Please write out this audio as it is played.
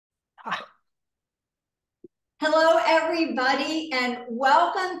Hello, everybody, and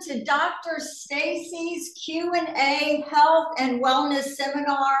welcome to Dr. Stacy's Q&A Health and Wellness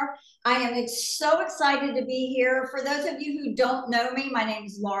Seminar. I am so excited to be here. For those of you who don't know me, my name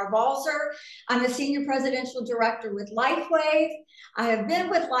is Laura Balzer. I'm a Senior Presidential Director with LifeWave. I have been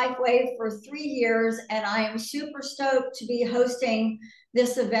with LifeWave for 3 years, and I am super stoked to be hosting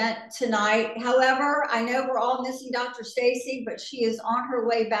this event tonight. However, I know we're all missing Dr. Stacy, but she is on her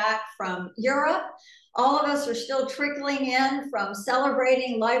way back from Europe. All of us are still trickling in from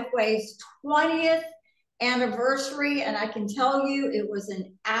celebrating LifeWave's 20th anniversary, and I can tell you it was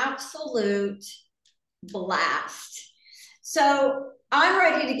an absolute blast. So I'm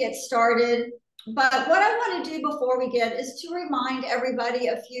ready to get started, but what I want to do before we get is to remind everybody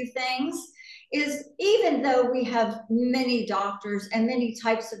a few things. Is even though we have many doctors and many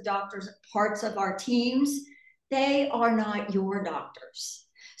types of doctors, parts of our teams, they are not your doctors.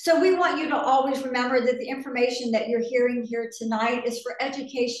 So we want you to always remember that the information that you're hearing here tonight is for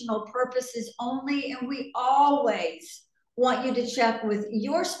educational purposes only, and we always want you to check with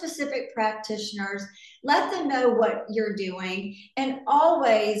your specific practitioners, let them know what you're doing, and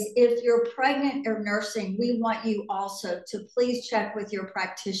always, if you're pregnant or nursing, we want you also to please check with your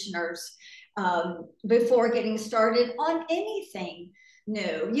practitioners before getting started on anything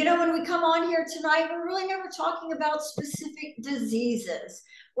new. You know, when we come on here tonight, we're really never talking about specific diseases.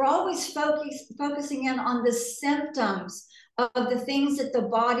 We're always focusing in on the symptoms of the things that the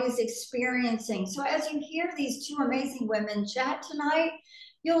body's experiencing. So as you hear these two amazing women chat tonight,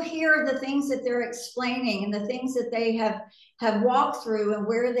 you'll hear the things that they're explaining and the things that they have walked through and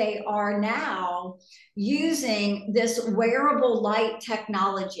where they are now using this wearable light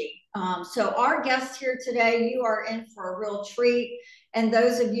technology. So our guests here today, you are in for a real treat. And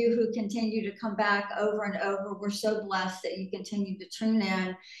those of you who continue to come back over and over, we're so blessed that you continue to tune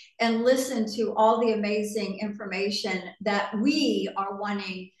in and listen to all the amazing information that we are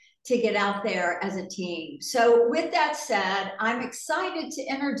wanting to get out there as a team. So with that said, I'm excited to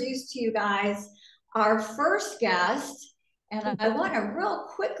introduce to you guys our first guest. And I want to real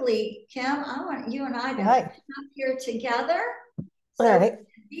quickly, Kim, I want you and I to come up here together. So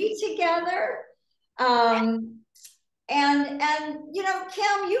be together. And you know,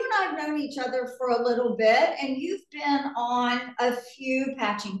 Kim, you and I have known each other for a little bit, and you've been on a few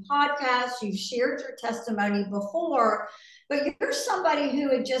patching podcasts. You've shared your testimony before, but you're somebody who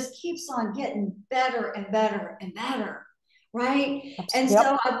it just keeps on getting better and better and better, right? And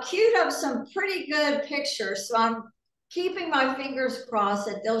so I've queued up some pretty good pictures. So I'm keeping my fingers crossed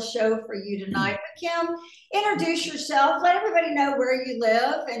that they'll show for you tonight. But Kim, introduce yourself. Let everybody know where you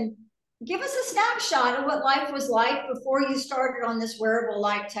live and give us a snapshot of what life was like before you started on this wearable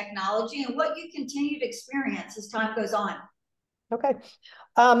light technology and what you continue to experience as time goes on. Okay.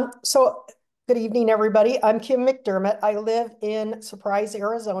 So good evening, everybody. I'm Kim McDermott. I live in Surprise,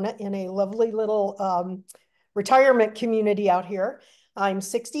 Arizona, in a lovely little retirement community out here. I'm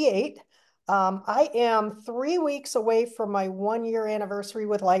 68. I am 3 weeks away from my 1-year anniversary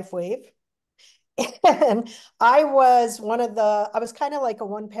with LifeWave. And I was kind of like a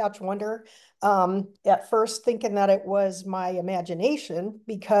one patch wonder at first, thinking that it was my imagination,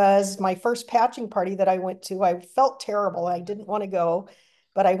 because my first patching party that I went to, I felt terrible. I didn't want to go,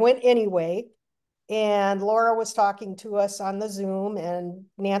 but I went anyway. And Laura was talking to us on the Zoom, and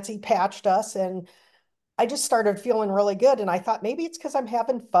Nancy patched us, and I just started feeling really good. And I thought, maybe it's because I'm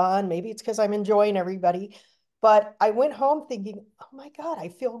having fun. Maybe it's because I'm enjoying everybody. But I went home thinking, oh my God, I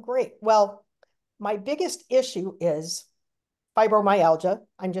feel great. Well, my biggest issue is fibromyalgia.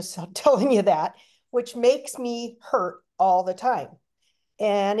 I'm just telling you that, which makes me hurt all the time.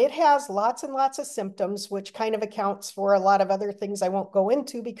 And it has lots and lots of symptoms, which kind of accounts for a lot of other things I won't go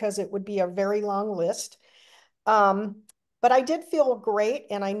into because it would be a very long list. But I did feel great.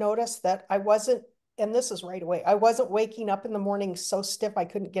 And I noticed that I wasn't, and this is right away, I wasn't waking up in the morning so stiff I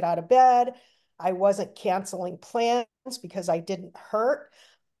couldn't get out of bed. I wasn't canceling plans because I didn't hurt.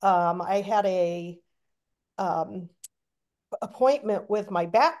 I had a appointment with my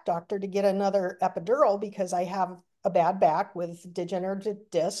back doctor to get another epidural because I have a bad back with degenerative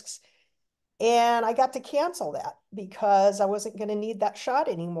discs. And I got to cancel that because I wasn't going to need that shot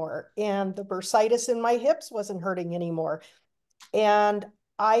anymore. And the bursitis in my hips wasn't hurting anymore. And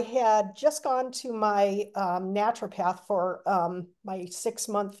I had just gone to my naturopath for my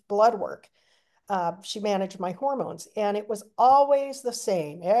 6-month blood work. She managed my hormones, and it was always the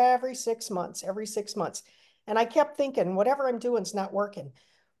same every 6 months, every 6 months. And I kept thinking, whatever I'm doing is not working.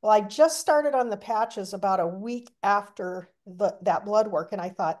 Well, I just started on the patches about a week after that blood work. And I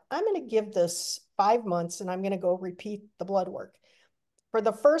thought, I'm going to give this 5 months and I'm going to go repeat the blood work. for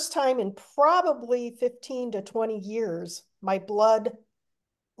the first time in probably 15 to 20 years, my blood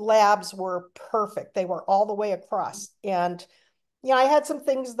labs were perfect. They were all the way across. And, I had some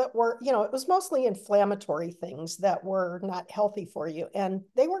things that were, it was mostly inflammatory things that were not healthy for you. And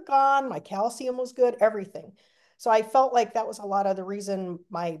they were gone. My calcium was good, everything. So I felt like that was a lot of the reason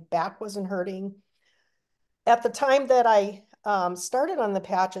my back wasn't hurting. At the time that I started on the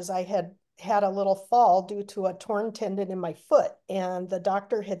patches, I had a little fall due to a torn tendon in my foot. And the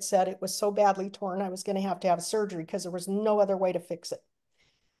doctor had said it was so badly torn, I was going to have surgery because there was no other way to fix it.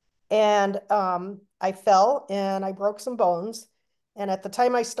 And I fell and I broke some bones. And at the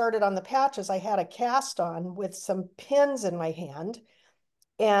time I started on the patches, I had a cast on with some pins in my hand.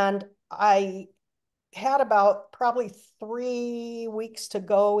 And I had about probably 3 weeks to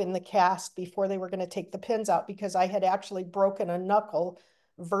go in the cast before they were going to take the pins out because I had actually broken a knuckle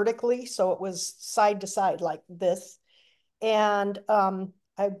vertically. So it was side to side like this. And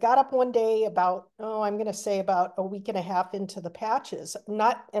I got up one day about, I'm going to say about a week and a half into the patches. And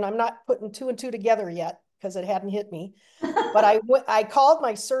I'm not putting two and two together yet because it hadn't hit me. But I called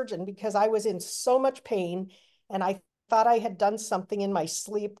my surgeon because I was in so much pain and I thought I had done something in my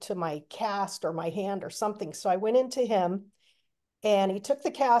sleep to my cast or my hand or something. So I went into him and he took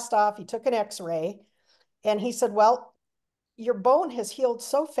the cast off. He took an x-ray and he said, well, your bone has healed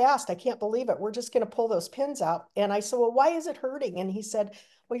so fast. I can't believe it. We're just going to pull those pins out. And I said, well, why is it hurting? And he said,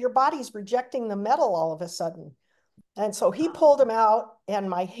 well, your body's rejecting the metal all of a sudden. And so he pulled them out and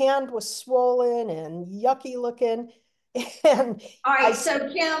my hand was swollen and yucky looking. And All right, so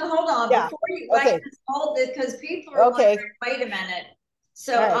Kim, hold on yeah, before you okay, hold this because people are okay, wondering, wait a minute.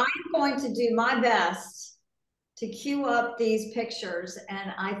 So all right, I'm going to do my best to queue up these pictures,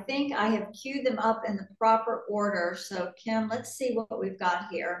 and I think I have queued them up in the proper order. So Kim, let's see what we've got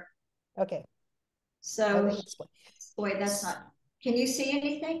here. okay. So It's wait, that's not. Can you see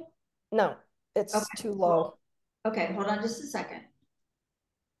anything? no, it's Okay, too low. cool. Okay, hold on just a second.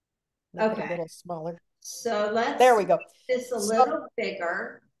 Make it a Okay, little smaller. so let's There we make go. this a So little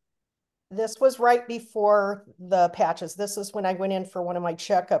bigger. this was right before the patches. This is when I went in for one of my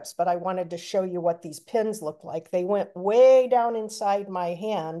checkups, but I wanted to show you what these pins look like. They went way down inside my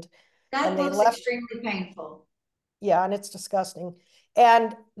hand That and they looks left, extremely painful. yeah, and it's disgusting.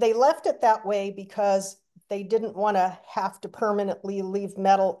 And they left it that way because they didn't want to have to permanently leave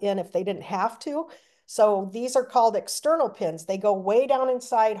metal in if they didn't have to. So these are called external pins. They go way down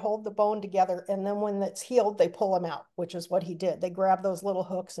inside, hold the bone together, and then when it's healed, they pull them out, which is what he did. They grab those little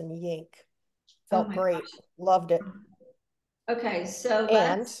hooks and yank. Oh Felt my great. gosh. Loved it. Okay, so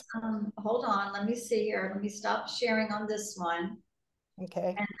And, let's hold on. Let me see here. Let me stop sharing on this one.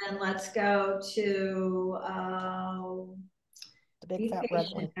 okay, And then let's go to the big be fat red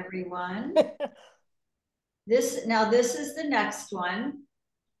patient, one. everyone. This is the next one,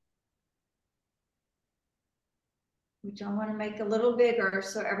 which I want to make a little bigger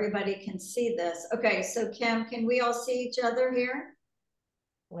so everybody can see this. Okay, so Kim, can we all see each other here?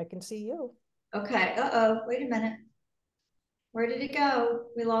 I can see you. Okay, uh-oh, wait a minute. Where did it go?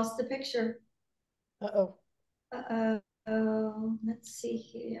 We lost the picture. Uh-oh. Uh-oh, let's see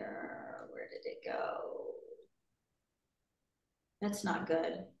here. Where did it go? That's not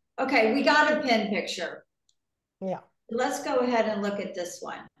good. Okay, we got a pin picture. Yeah. Let's go ahead and look at this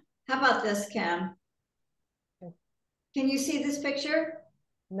one. How about this, Kim? Can you see this picture?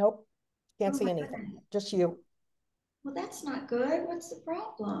 Nope. Can't Oh see my anything. goodness. Just you. Well, that's not good. What's the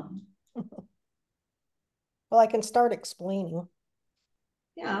problem? Well, I can start explaining.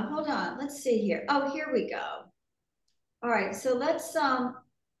 Yeah, hold on. Let's see here. Oh, here we go. All right, so let's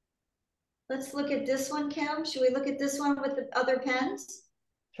look at this one, Kim. Should we look at this one with the other pens?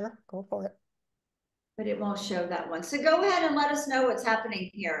 Sure, go for it. But it won't show that one. So go ahead and let us know what's happening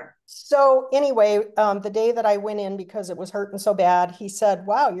here. So anyway, the day that I went in because it was hurting so bad, he said,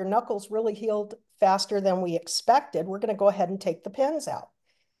 wow, your knuckles really healed faster than we expected. We're going to go ahead and take the pins out.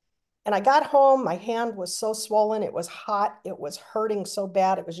 And I got home, my hand was so swollen, it was hot, it was hurting so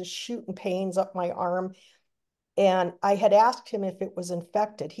bad, it was just shooting pains up my arm. And I had asked him if it was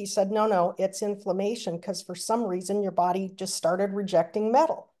infected. He said, no, no, it's inflammation because for some reason your body just started rejecting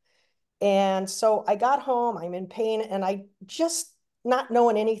metal. And so I got home, I'm in pain, and I just not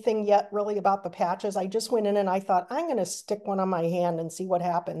knowing anything yet really about the patches, I just went in and I thought, I'm going to stick one on my hand and see what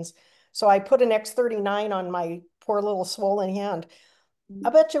happens. So I put an X39 on my poor little swollen hand. I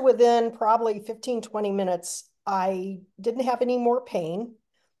bet you within probably 15, 20 minutes, I didn't have any more pain.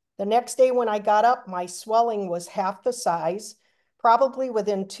 The next day when I got up, my swelling was half the size. Probably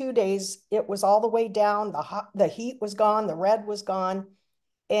within 2 days, it was all the way down. The heat was gone, the red was gone.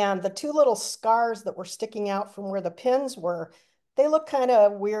 And the two little scars that were sticking out from where the pins were, they look kind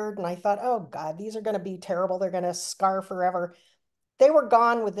of weird. And I thought, oh God, these are going to be terrible. They're going to scar forever. They were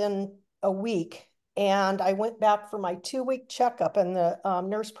gone within a week. And I went back for my 2-week checkup, and the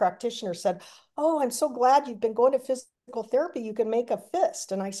nurse practitioner said, oh, I'm so glad you've been going to physical therapy. You can make a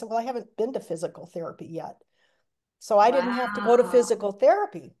fist. And I said, well, I haven't been to physical therapy yet. So I didn't have to go to Wow. physical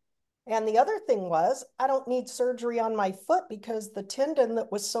therapy. And the other thing was, I don't need surgery on my foot because the tendon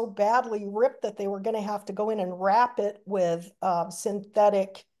that was so badly ripped that they were going to have to go in and wrap it with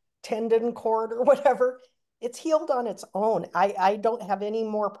synthetic tendon cord or whatever, it's healed on its own. I don't have any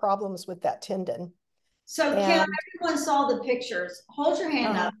more problems with that tendon. So Kim, And everyone saw the pictures. Hold your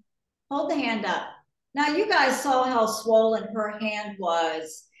hand uh, up. Hold the hand up. Now you guys saw how swollen her hand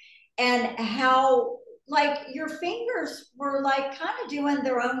was and how like your fingers were like kind of doing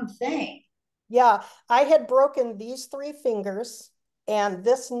their own thing. yeah, I had broken these 3 fingers and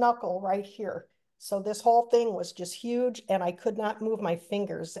this knuckle right here. So this whole thing was just huge, and I could not move my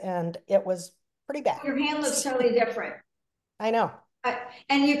fingers, and it was pretty bad. Your hand looks totally different. I know.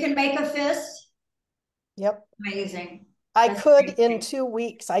 And you can make a fist. Yep. Amazing. I That's could in amazing. 2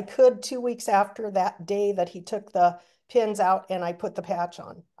 weeks. I could 2 weeks after that day that he took the pins out and I put the patch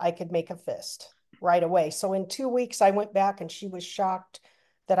on. I could make a fist right away. So in 2 weeks, I went back and she was shocked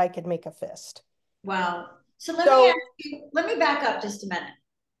that I could make a fist. Wow. So So, let me back up just a minute.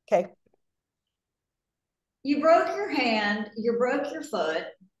 okay. You broke your hand, you broke your foot,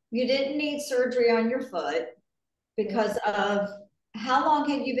 you didn't need surgery on your foot because of how long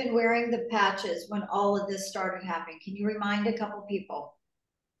had you been wearing the patches when all of this started happening? Can you remind a couple people?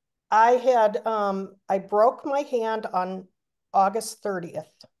 I broke my hand on August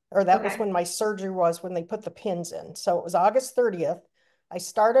 30th, or that was Okay. when my surgery was, when they put the pins in. So it was August 30th. I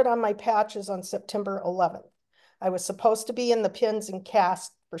started on my patches on September 11th. I was supposed to be in the pins and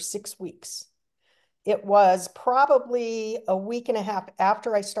cast for 6 weeks. It was probably a week and a half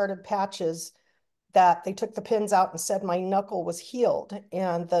after I started patches that they took the pins out and said my knuckle was healed,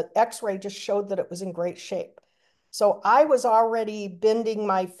 and the x-ray just showed that it was in great shape. So I was already bending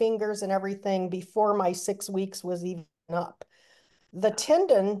my fingers and everything before my 6 weeks was even up. The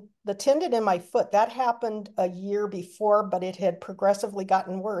tendon in my foot, that happened a year before, but it had progressively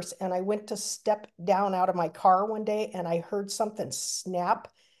gotten worse. And I went to step down out of my car one day and I heard something snap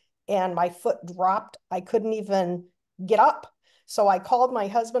and my foot dropped. I couldn't even get up. So I called my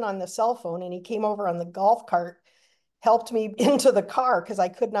husband on the cell phone and he came over on the golf cart, helped me into the car because I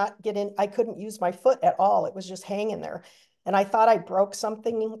could not get in. I couldn't use my foot at all. It was just hanging there. And I thought I broke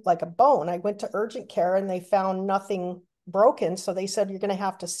something like a bone. I went to urgent care and they found nothing broken. So they said, you're going to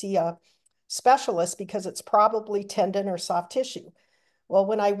have to see a specialist because it's probably tendon or soft tissue. Well,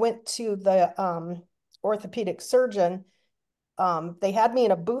 when I went to the orthopedic surgeon, they had me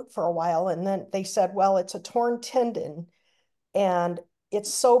in a boot for a while, and then they said, well, it's a torn tendon and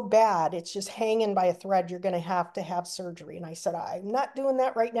it's so bad, it's just hanging by a thread. You're going to have surgery. And I said, I'm not doing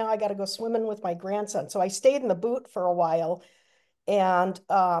that right now. I got to go swimming with my grandson. So I stayed in the boot for a while. And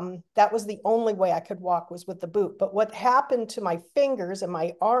that was the only way I could walk, was with the boot. But what happened to my fingers and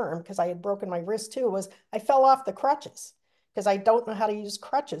my arm, because I had broken my wrist too, was I fell off the crutches because I don't know how to use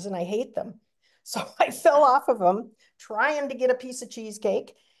crutches and I hate them. So I fell off of them trying to get a piece of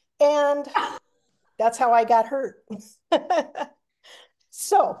cheesecake. And that's how I got hurt.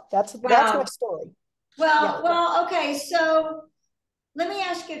 So that's my Wow. story. Yeah. Okay. So let me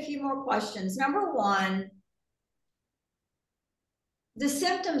ask you a few more questions. Number one, the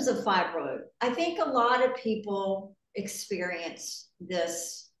symptoms of fibroid. I think a lot of people experience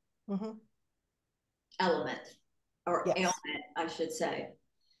this Mm-hmm. element or Yes. ailment, I should say.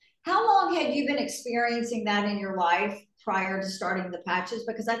 How long had you been experiencing that in your life prior to starting the patches?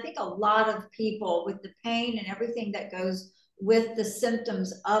 Because I think a lot of people with the pain and everything that goes with the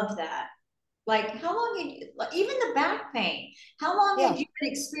symptoms of that, like how long had you, even the back pain, how long had Yeah. you been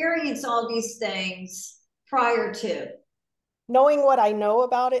experiencing all these things prior to? Knowing what I know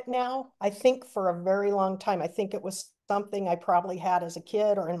about it now, I think for a very long time, I think it was something I probably had as a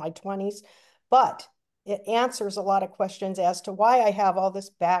kid or in my 20s, but it answers a lot of questions as to why I have all this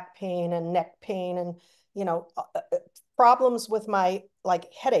back pain and neck pain and, you know, problems with my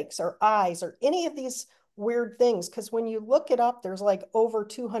like headaches or eyes or any of these weird things. Because when you look it up, there's like over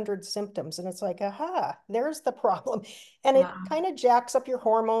 200 symptoms, and it's like, aha, there's the problem. And it Wow. kind of jacks up your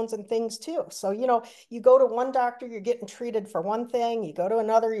hormones and things too. So, you go to one doctor, you're getting treated for one thing, you go to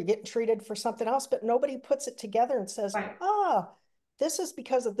another, you're getting treated for something else, but nobody puts it together and says, Right. this is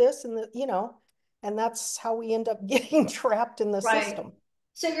because of this. And that's how we end up getting trapped in the Right. system.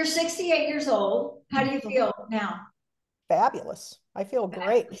 So you're 68 years old. How do you Mhm. feel now? Fabulous. I feel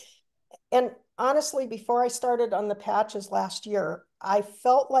great. And honestly, before I started on the patches last year, I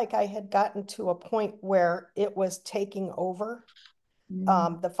felt like I had gotten to a point where it was taking over,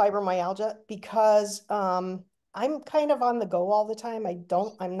 the fibromyalgia, because I'm kind of on the go all the time.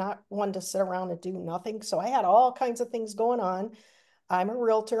 I'm not one to sit around and do nothing. So I had all kinds of things going on. I'm a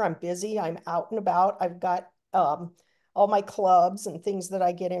realtor. I'm busy. I'm out and about. I've got all my clubs and things that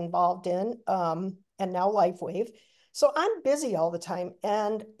I get involved in, and now LifeWave. So I'm busy all the time.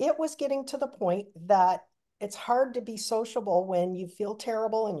 And it was getting to the point that it's hard to be sociable when you feel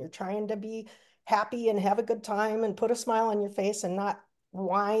terrible and you're trying to be happy and have a good time and put a smile on your face and not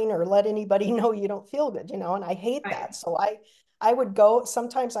whine or let anybody know you don't feel good, and I hate Right. that. So I would go,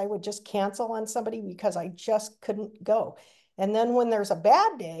 sometimes I would just cancel on somebody because I just couldn't go. And then when there's a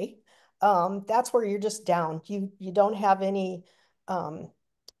bad day, that's where you're just down. You don't have any um,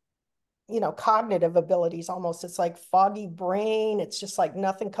 cognitive abilities almost. It's like foggy brain. It's just like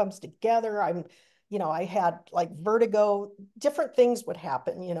nothing comes together. I had like vertigo, different things would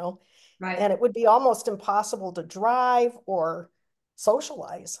happen, Right. and it would be almost impossible to drive or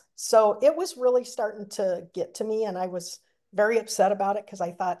socialize. So it was really starting to get to me, and I was very upset about it because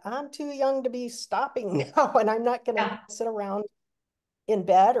I thought I'm too young to be stopping now, and I'm not going to Yeah. sit around in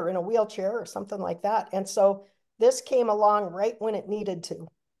bed or in a wheelchair or something like that. And so this came along right when it needed to.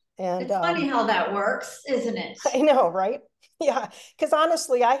 And It's funny how that works, isn't it? I know, right? Yeah, because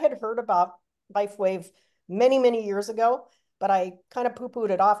honestly, I had heard about LifeWave many, many years ago, but I kind of poo-pooed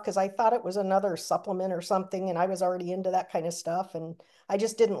it off because I thought it was another supplement or something, and I was already into that kind of stuff, and I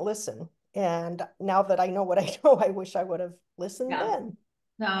just didn't listen. And now that I know what I know, I wish I would have listened Yeah. then.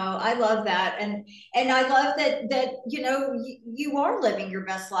 No, I love that. And I love that you are living your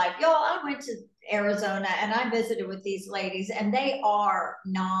best life. Y'all, I went to Arizona and I visited with these ladies and they are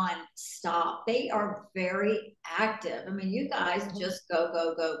non-stop. They are very active. I mean, you guys Mhm. just go,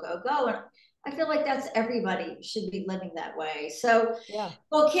 go, go, go, go. And I feel like that's everybody should be living that way. So, Yeah,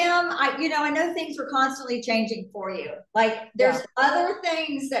 well, Kim, I know things are constantly changing for you. Like there's yeah. other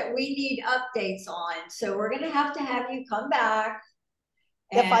things that we need updates on. So we're gonna have you come back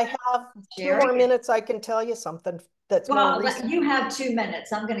If and I have two share more it. minutes, I can tell you something that's more Well, recent. you have 2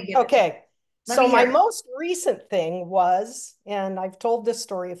 minutes. I'm going to give it to you. Okay. Let me So my hear it. most recent thing was, and I've told this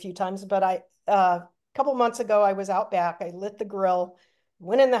story a few times, but a couple months ago I was out back. I lit the grill,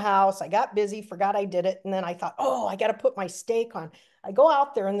 went in the house. I got busy, forgot I did it, and then I thought, oh, I got to put my steak on. I go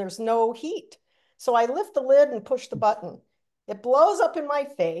out there and there's no heat, so I lift the lid and push the button. It blows up in my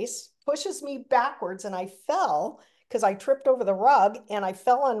face, pushes me backwards, and I fell because I tripped over the rug and I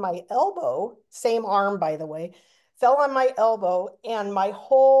fell on my elbow. Same arm, by the way, fell on my elbow and my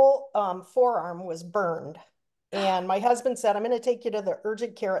whole forearm was burned. And my husband said, I'm going to take you to the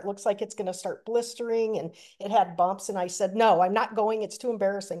urgent care. It looks like it's going to start blistering. And it had bumps. And I said, no, I'm not going. It's too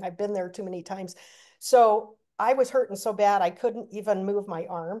embarrassing. I've been there too many times. So I was hurting so bad, I couldn't even move my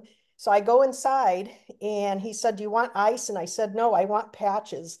arm. So I go inside and he said, do you want ice? And I said, no, I want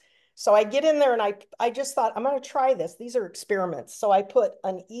patches. So I get in there and I just thought, I'm going to try this. These are experiments. So I put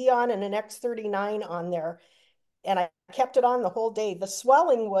an Eon and an X39 on there and I kept it on the whole day. The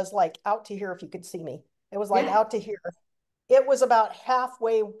swelling was like out to here if you could see me. It was like Yeah. out to here. It was about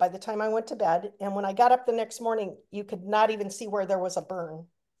halfway by the time I went to bed. And when I got up the next morning, you could not even see where there was a burn.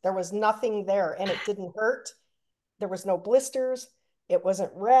 There was nothing there and it didn't hurt. There was no blisters. It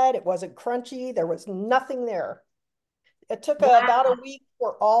wasn't red. It wasn't crunchy. There was nothing there. It took about a Wow. week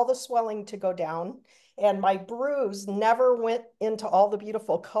for all the swelling to go down. And my bruise never went into all the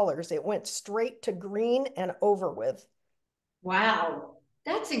beautiful colors. It went straight to green and over with. Wow.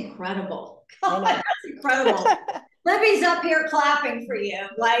 That's incredible. I God, know. that's incredible. Libby's up here clapping for you.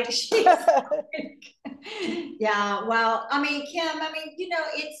 Like she's yeah, well, I mean, Kim,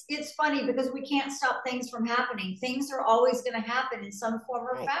 it's funny because we can't stop things from happening. Things are always going to happen in some form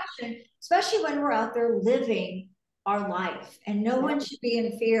or Right. fashion, especially when we're out there living our life. And no one Yep. should be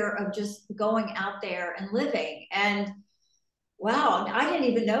in fear of just going out there and living. And wow, I didn't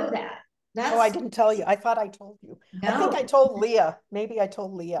even know that. Oh, I That's didn't tell you. I thought I told you. I think I no. told Leah. Maybe I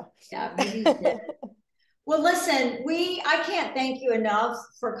told Leah. Yeah, maybe you did. Well, listen, I can't thank you enough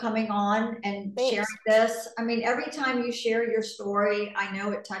for coming on and sharing Thanks. this. I mean, every time you share your story, I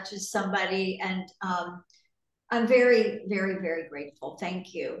know it touches somebody, and I'm very, very, very grateful.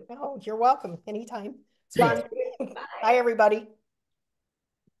 Thank you. Oh, you're welcome. Anytime. It's fun. Bye, everybody.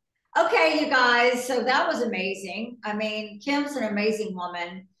 Okay, you guys. So that was amazing. I mean, Kim's an amazing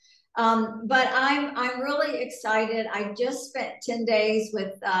woman. But I'm really excited. I just spent 10 days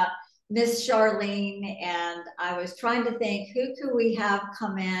with Miss Charlene, and I was trying to think who could we have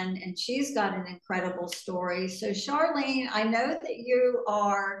come in, and she's got an incredible story. So Charlene, I know that you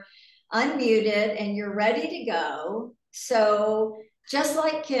are unmuted and you're ready to go. So just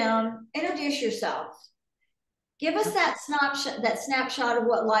like Kim, introduce yourself. Give us that snapshot of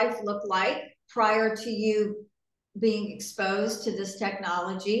what life looked like prior to you being exposed to this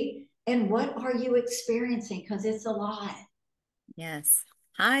technology. And what are you experiencing? Because it's a lot. Yes.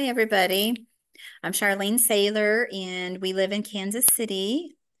 Hi, everybody. I'm Charlene Saylor, and we live in Kansas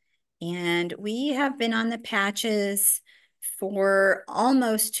City. And we have been on the patches for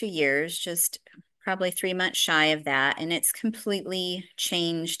almost 2 years, just probably 3 months shy of that. And it's completely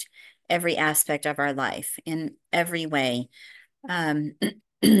changed every aspect of our life in every way. Um,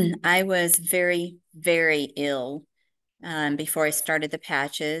 I was very, very ill before I started the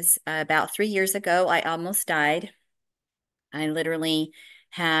patches. About 3 years ago, I almost died. I literally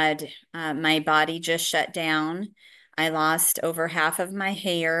had my body just shut down. I lost over half of my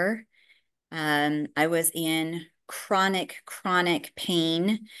hair. I was in chronic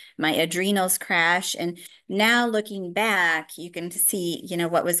pain. My adrenals crashed. And now looking back, you can see,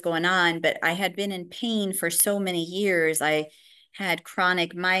 what was going on. But I had been in pain for so many years. I had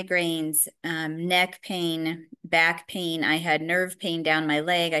chronic migraines, neck pain, back pain. I had nerve pain down my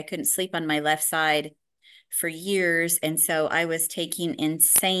leg. I couldn't sleep on my left side for years. And so I was taking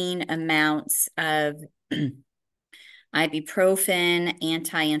insane amounts of ibuprofen,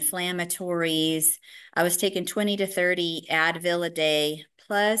 anti-inflammatories. I was taking 20 to 30 Advil a day,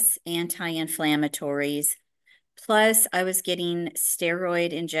 plus anti-inflammatories. Plus, I was getting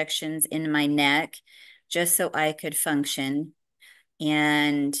steroid injections in my neck just so I could function.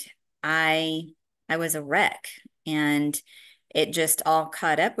 And I I was a wreck. And it just all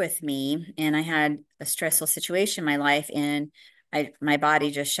caught up with me. And I had a stressful situation in my life, and my body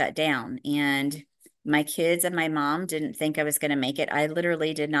just shut down. And my kids and my mom didn't think I was going to make it. I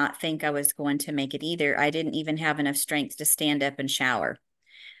literally did not think I was going to make it either. I didn't even have enough strength to stand up and shower.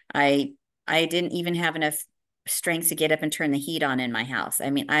 I I didn't even have enough strength to get up and turn the heat on in my house. I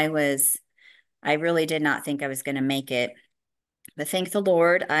mean, I really did not think I was going to make it. But thank the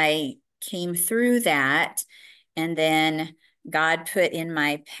Lord, I came through that. And then God put in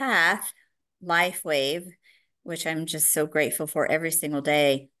my path LifeWave, which I'm just so grateful for every single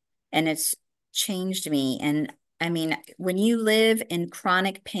day. And it's changed me. And I mean, when you live in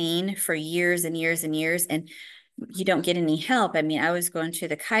chronic pain for years and years and years, and you don't get any help. I mean, I was going to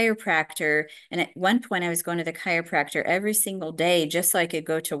the chiropractor, and at one point I was going to the chiropractor every single day just so I could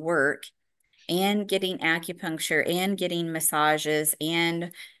go to work, and getting acupuncture and getting massages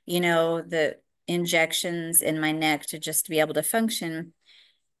and, the injections in my neck to just be able to function.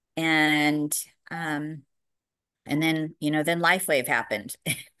 And, and then, then LifeWave happened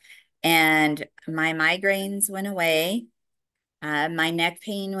and my migraines went away. My neck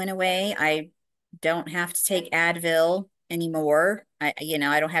pain went away. I don't have to take Advil anymore. I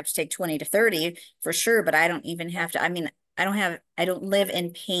don't have to take 20 to 30 for sure, but I don't even have to. I mean, I don't live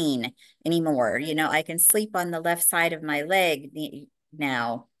in pain anymore. I can sleep on the left side of my leg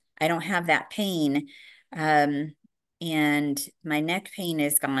now. I don't have that pain. And my neck pain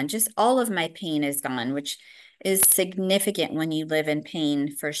is gone. Just all of my pain is gone, which is significant when you live in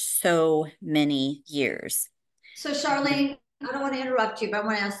pain for so many years. So, Charlene, I don't want to interrupt you, but I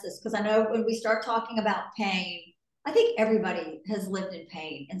want to ask this because I know when we start talking about pain, I think everybody has lived in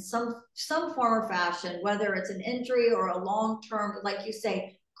pain in some form or fashion, whether it's an injury or a long-term, like you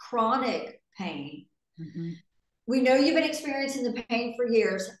say, chronic pain. Mm-hmm. We know you've been experiencing the pain for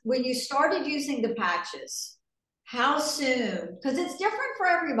years. When you started using the patches, how soon? Because it's different for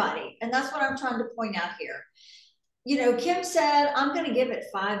everybody, and that's what I'm trying to point out here. Kim said, I'm going to give it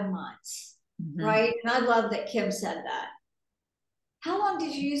 5 months, mm-hmm. right? And I love that Kim said that. How long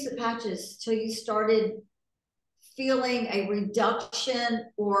did you use the patches till you started feeling a reduction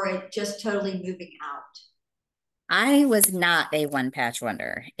or it just totally moving out? I was not a one patch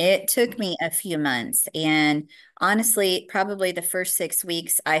wonder. It took me a few months. And honestly, probably the first 6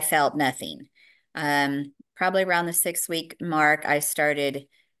 weeks, I felt nothing. Probably around the 6 week mark, I started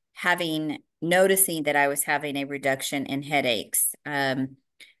noticing that I was having a reduction in headaches. And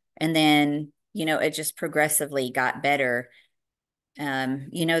then, it just progressively got better.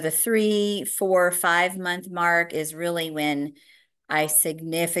 The 3, 4, 5 month mark is really when I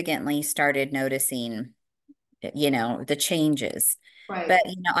significantly started noticing, the changes. Right. But,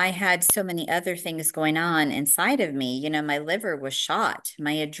 I had so many other things going on inside of me. My liver was shot.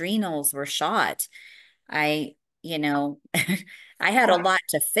 My adrenals were shot. I had a lot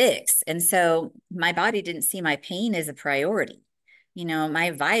to fix. And so my body didn't see my pain as a priority.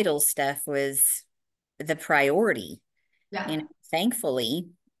 My vital stuff was the priority. Yeah. Thankfully.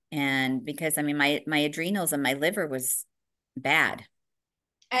 And because my adrenals and my liver was bad.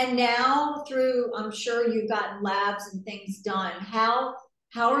 And now through, I'm sure you've gotten labs and things done. How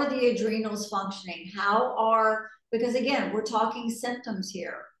are the adrenals functioning? How are, because again, we're talking symptoms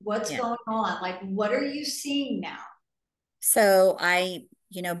here. What's Yeah. going on? Like, what are you seeing now? So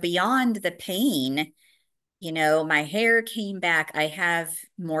beyond the pain, my hair came back. I have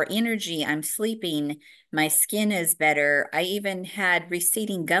more energy. I'm sleeping. My skin is better. I even had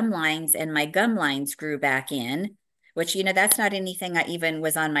receding gum lines and my gum lines grew back in, which, that's not anything I even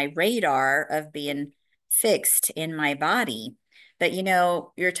was on my radar of being fixed in my body. But,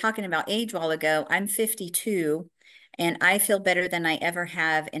 you're talking about age a while ago. I'm 52 and I feel better than I ever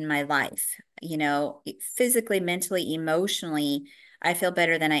have in my life. Physically, mentally, emotionally, I feel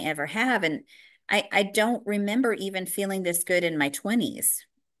better than I ever have. And I don't remember even feeling this good in my 20s,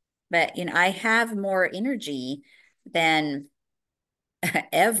 but I have more energy than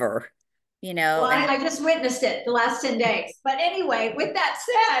ever, Well, and I just witnessed it the last 10 days. But anyway, with that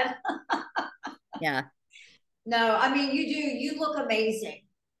said, yeah. no, I mean, you look amazing,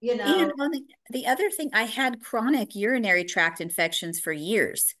 you And know. the other thing, I had chronic urinary tract infections for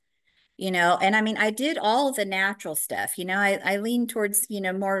years, and I mean, I did all the natural stuff, I leaned towards,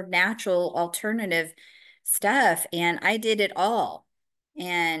 more natural alternative stuff, and I did it all.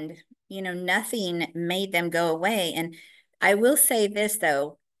 And, nothing made them go away. And I will say this,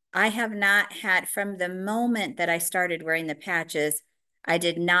 though, I have not had, from the moment that I started wearing the patches, I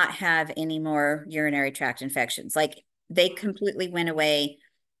did not have any more urinary tract infections. Like they completely went away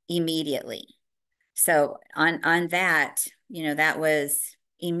immediately. So on that, that was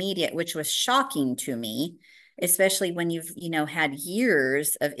immediate, which was shocking to me, especially when you've, had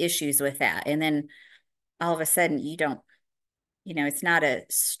years of issues with that. And then all of a sudden you don't, it's not a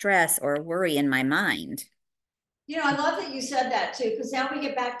stress or a worry in my mind. I love that you said that too, because now we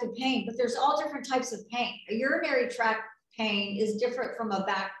get back to pain, but there's all different types of pain. A urinary tract pain is different from a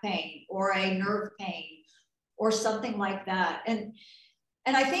back pain or a nerve pain or something like that. And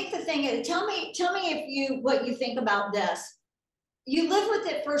I think the thing is, tell me if you what you think about this. You live with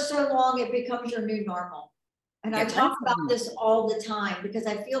it for so long, it becomes your new normal. And I It talk was. about this all the time because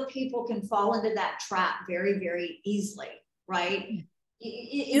I feel people can fall into that trap very, very easily, right?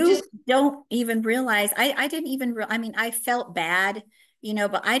 It You just don't even realize, I didn't even, I mean, I felt bad,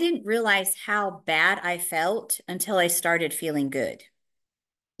 but I didn't realize how bad I felt until I started feeling good.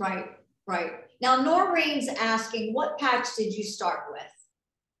 right, right. Now Noreen's asking, what patch did you start with?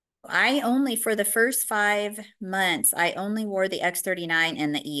 I only, for the first 5 months, I only wore the X39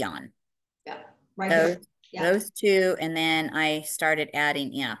 and the Eon. Yeah, right Those, here. Yeah, those two. And then I started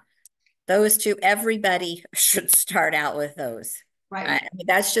adding, yeah, those two. Everybody should start out with those. right. I mean,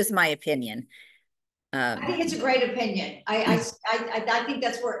 that's just my opinion. I think it's a great opinion. I think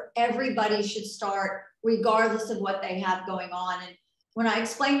that's where everybody should start, regardless of what they have going on. And when I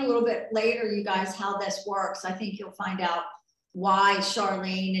explain a little bit later, you guys, how this works, I think you'll find out why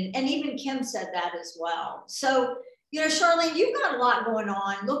Charlene and even Kim said that as well. So, Charlene, you've got a lot going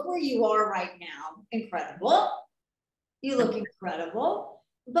on. Look where you are right now. Incredible. You look incredible.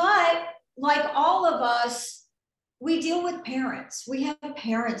 But like all of us, we deal with parents. We have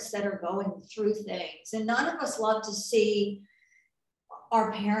parents that are going through things, and none of us love to see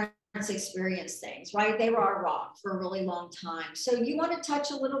our parents experience things, right? They were our rock for a really long time. So you want to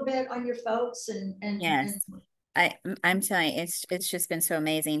touch a little bit on your folks Yes. I'm telling you, it's just been so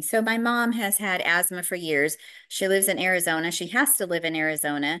amazing. So my mom has had asthma for years. She lives in Arizona. She has to live in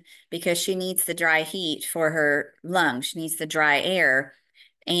Arizona because she needs the dry heat for her lungs. She needs the dry air.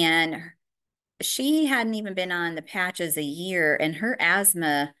 And she hadn't even been on the patches a year, and her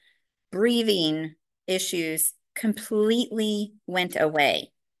asthma breathing issues completely went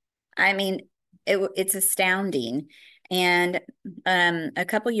away. I mean, it's astounding. And a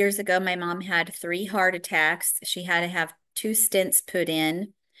couple years ago, my mom had 3 heart attacks. She had to have 2 stents put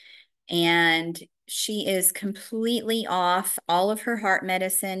in, and she is completely off all of her heart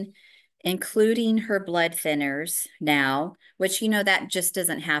medicine, including her blood thinners now, which, that just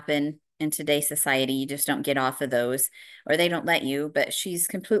doesn't happen in today's society. You just don't get off of those, or they don't let you, but she's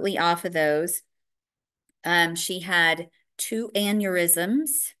completely off of those. She had 2 aneurysms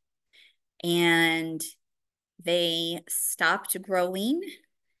and they stopped growing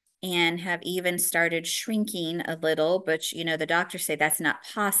and have even started shrinking a little, but the doctors say that's not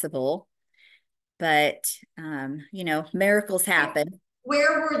possible. But miracles happen.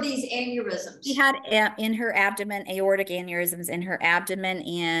 Where were these aneurysms? She had in her abdomen, aortic aneurysms in her abdomen,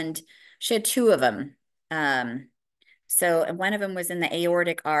 and she had 2 of them. So one of them was in the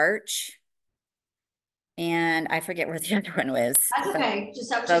aortic arch. and I forget where the other one was. That's okay. I was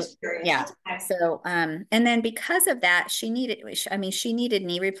So, just curious. yeah. That's okay. So, and then because of that, she needed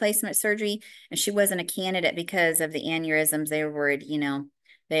knee replacement surgery, and she wasn't a candidate because of the aneurysms. They were worried,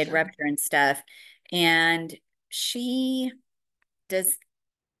 they had rupture and stuff. And she does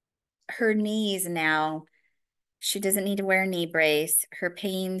her knees now. She doesn't need to wear a knee brace. Her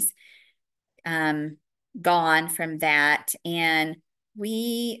pain's gone from that. And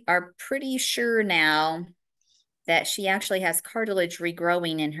we are pretty sure now that she actually has cartilage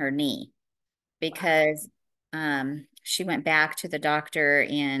regrowing in her knee because she went back to the doctor,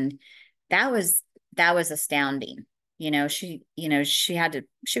 and that was astounding. She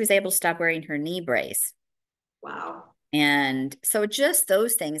was able to stop wearing her knee brace. Wow. And so just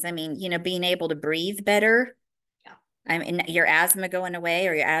those things, I mean, being able to breathe better. Yeah. I mean, your asthma going away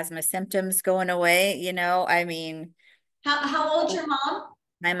or your asthma symptoms going away, I mean. How old's your mom?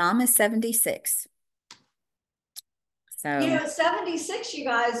 My mom is 76. So, 76, you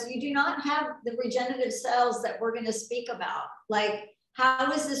guys, you do not have the regenerative cells that we're going to speak about. Like,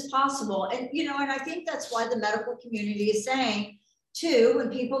 how is this possible? And, and I think that's why the medical community is saying, too, when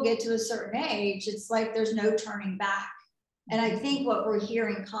people get to a certain age, it's like there's no turning back. And I think what we're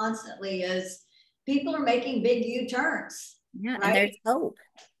hearing constantly is people are making big U-turns. Yeah, right? and there's hope.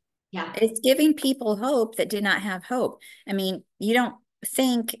 Yeah. It's giving people hope that did not have hope. I mean, you don't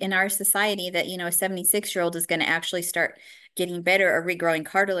think in our society that, a 76-year-old is going to actually start getting better or regrowing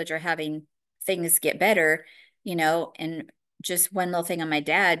cartilage or having things get better, and just one little thing on my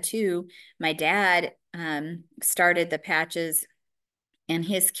dad too. My dad started the patches, and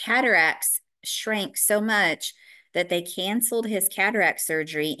his cataracts shrank so much that they canceled his cataract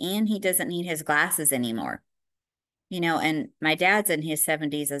surgery, and he doesn't need his glasses anymore. And my dad's in his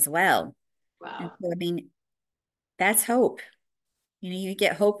 70s as well. Wow. And so, I mean, that's hope. You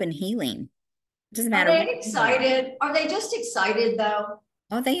get hope and healing. It doesn't matter. Are they excited? Are they just excited though?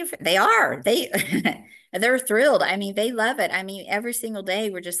 Oh, they are. They're thrilled. I mean, they love it. I mean, every single day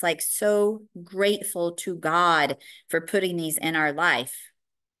we're just like so grateful to God for putting these in our life.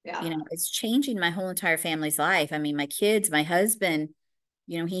 Yeah. It's changing my whole entire family's life. I mean, my kids, my husband,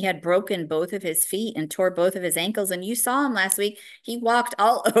 he had broken both of his feet and tore both of his ankles. And you saw him last week. He walked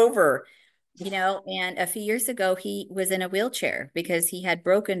all over, and a few years ago, he was in a wheelchair because he had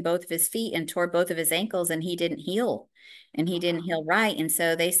broken both of his feet and tore both of his ankles, and he didn't heal. And he didn't heal right. And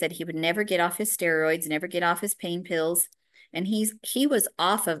so they said he would never get off his steroids, never get off his pain pills. And he was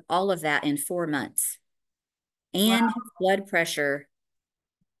off of all of that in 4 months. And his blood pressure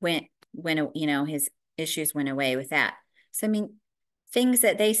went, his issues went away with that. So, I mean, things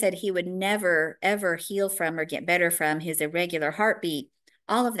that they said he would never, ever heal from or get better from, his irregular heartbeat,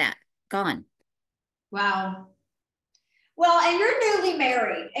 all of that gone. Wow. Well, and you're newly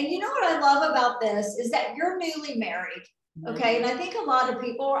married. And you know what I love about this is that you're newly married. Okay. And I think a lot of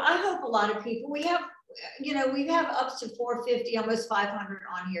people, or I hope a lot of people, we have up to 450, almost 500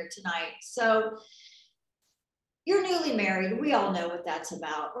 on here tonight. So you're newly married. We all know what that's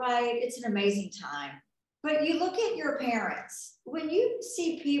about, right? It's an amazing time. But you look at your parents, when you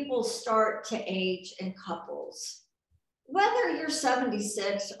see people start to age in couples, whether you're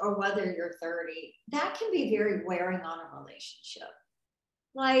 76 or whether you're 30, that can be very wearing on a relationship.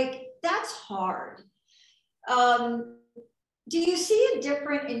 Like, that's hard. Do you see a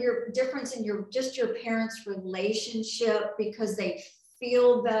difference in your parents' relationship because they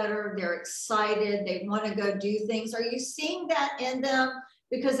feel better, they're excited, they want to go do things? Are you seeing that in them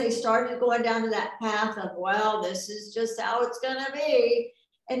because they started going down to that path of, well, this is just how it's going to be,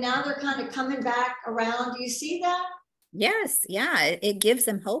 and now they're kind of coming back around? Do you see that? Yes. Yeah. It gives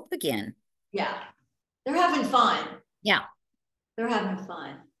them hope again. Yeah. They're having fun. Yeah. They're having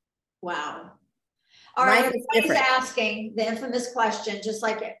fun. Wow. All right. Everybody's asking the infamous question, just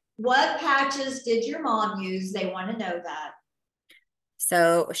like it. What patches did your mom use? They want to know that.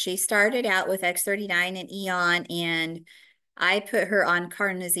 So she started out with X39 and Eon, and I put her on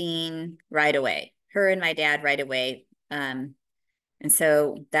carnosine right away. Her and my dad right away. And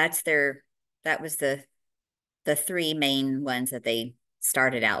so that was the 3 main ones that they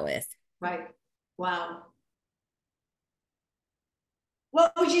started out with. Right. Wow.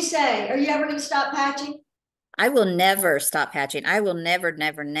 What would you say? Are you ever going to stop patching? I will never stop patching. I will never,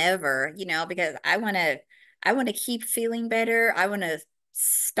 never, never, because I want to keep feeling better. I want to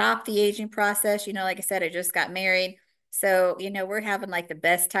stop the aging process. Like I said, I just got married. So, we're having like the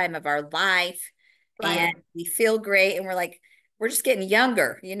best time of our life, right. And we feel great. And we're just getting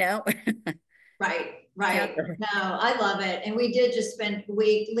younger, Right. Right. No, I love it. And we did just spend a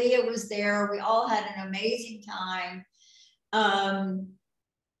week. Leah was there. We all had an amazing time.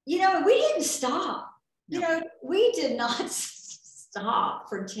 We didn't stop. You know, we did not stop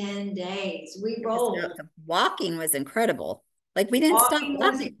for 10 days. We rolled. The walking was incredible. Like we didn't stop Walking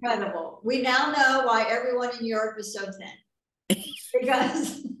was incredible. We now know why everyone in Europe is so thin.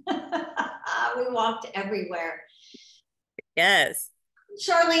 Because we walked everywhere. Yes.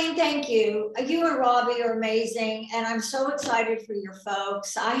 Charlene, thank you. You and Robbie are amazing, and I'm so excited for your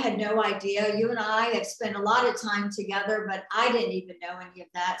folks. I had no idea. You and I have spent a lot of time together, but I didn't even know any of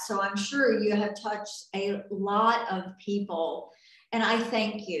that. So I'm sure you have touched a lot of people, and I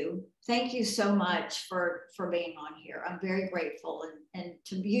thank you. Thank you so much for being on here. I'm very grateful, and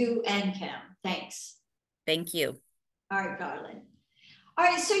to you and Kim, thanks. Thank you. All right, darling. All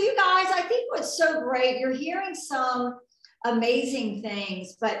right, so you guys, I think what's so great, you're hearing some amazing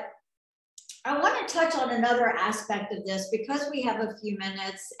things, but I want to touch on another aspect of this because we have a few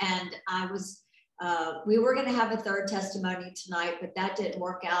minutes, and we were going to have a third testimony tonight, but that didn't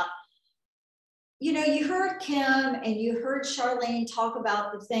work out. You know, you heard Kim and you heard Charlene talk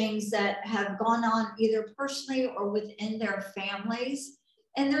about the things that have gone on either personally or within their families.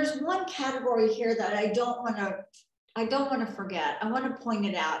 And there's one category here that I don't want to forget. I want to point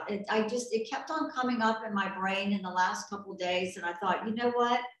it out. It kept on coming up in my brain in the last couple of days. And I thought, you know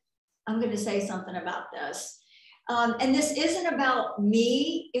what? I'm going to say something about this. And this isn't about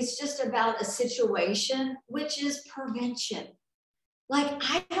me. It's just about a situation, which is prevention. Like,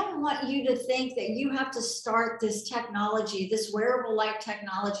 I don't want you to think that you have to start this technology, this wearable light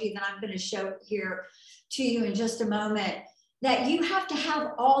technology that I'm going to show here to you in just a moment, that you have to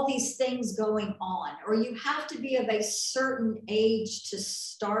have all these things going on, or you have to be of a certain age to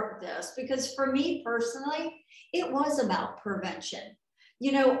start this. Because for me personally, it was about prevention.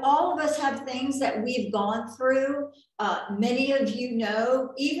 You know, all of us have things that we've gone through. Many of you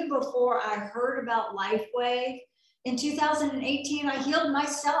know, even before I heard about LifeWave, in 2018, I healed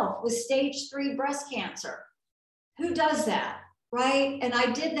myself with stage 3 breast cancer. Who does that? Right? And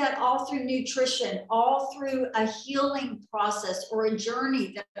I did that all through nutrition, all through a healing process or a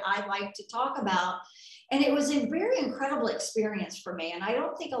journey that I like to talk about. And it was a very incredible experience for me. And I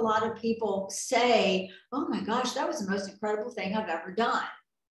don't think a lot of people say, oh my gosh, that was the most incredible thing I've ever done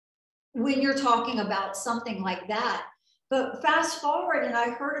when you're talking about something like that. But fast forward, and I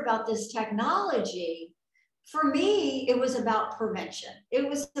heard about this technology. For me, it was about prevention. It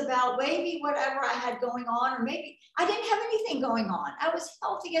was about maybe whatever I had going on, or maybe I didn't have anything going on. I was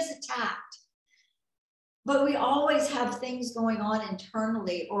healthy as a tack. But we always have things going on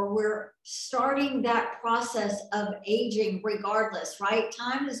internally, or we're starting that process of aging regardless, right?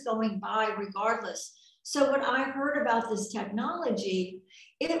 Time is going by regardless. So when I heard about this technology,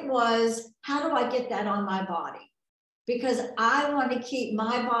 it was, how do I get that on my body? Because I want to keep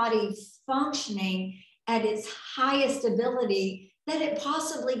my body functioning at its highest ability that it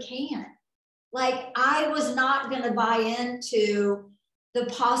possibly can. Like, I was not going to buy into the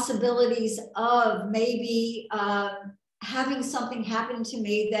possibilities of maybe having something happen to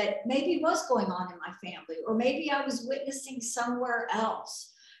me that maybe was going on in my family, or maybe I was witnessing somewhere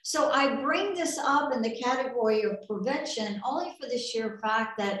else. So I bring this up in the category of prevention only for the sheer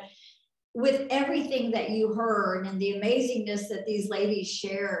fact that with everything that you heard and the amazingness that these ladies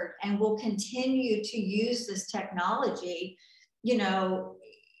shared, and will continue to use this technology, you know,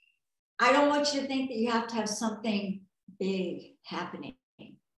 I don't want you to think that you have to have something big happening.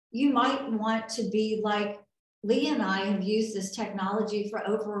 You might want to be like Lee and I have used this technology for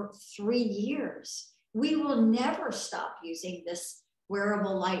over 3 years. We will never stop using this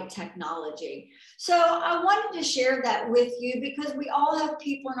wearable light technology. So I wanted to share that with you because we all have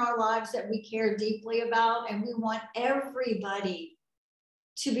people in our lives that we care deeply about, and we want everybody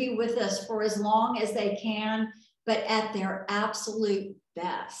to be with us for as long as they can, but at their absolute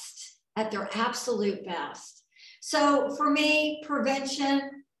best, at their absolute best. So for me,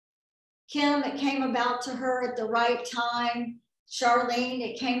 prevention, Kim, it came about to her at the right time. Charlene,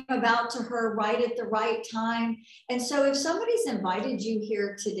 it came about to her right at the right time. And so if somebody's invited you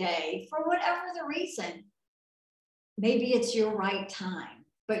here today, for whatever the reason, maybe it's your right time,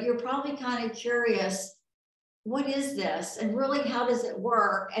 but you're probably kind of curious, what is this? And really, how does it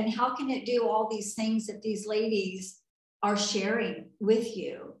work? And how can it do all these things that these ladies are sharing with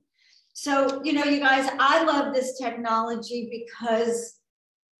you? So, you know, you guys, I love this technology because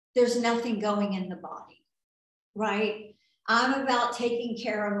there's nothing going in the body, right? I'm about taking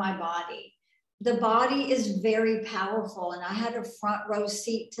care of my body. The body is very powerful, and I had a front row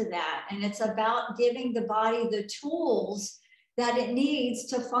seat to that. And it's about giving the body the tools that it needs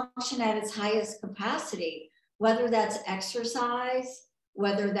to function at its highest capacity, whether that's exercise,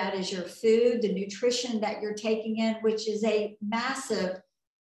 whether that is your food, the nutrition that you're taking in, which is a massive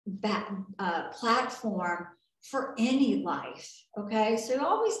platform for any life, okay? So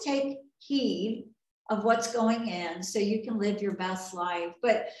always take heed of what's going in so you can live your best life.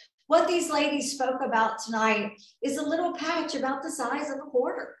 But what these ladies spoke about tonight is a little patch about the size of a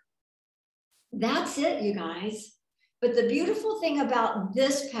quarter. That's it, you guys. But the beautiful thing about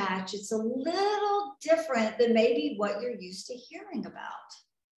this patch, it's a little different than maybe what you're used to hearing about.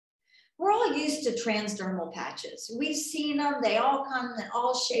 We're all used to transdermal patches. We've seen them. They all come in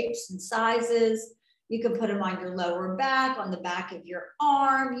all shapes and sizes. You can put them on your lower back, on the back of your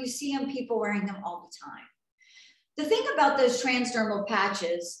arm. You see them, people wearing them all the time. The thing about those transdermal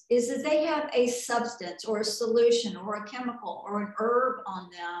patches is that they have a substance or a solution or a chemical or an herb on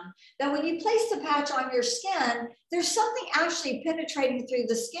them that when you place the patch on your skin, there's something actually penetrating through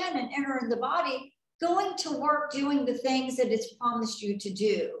the skin and entering the body, going to work, doing the things that it's promised you to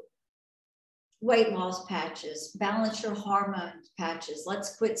do. Weight loss patches, balance your hormones patches,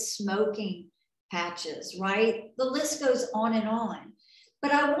 let's quit smoking patches, right? The list goes on and on.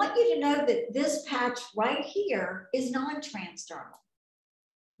 But I want you to know that this patch right here is non-transdermal,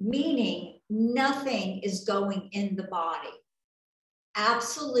 meaning nothing is going in the body.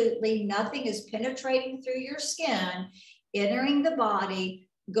 Absolutely nothing is penetrating through your skin, entering the body,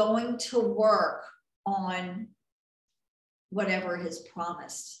 going to work on whatever is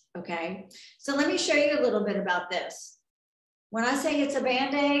promised, okay? So let me show you a little bit about this. When I say it's a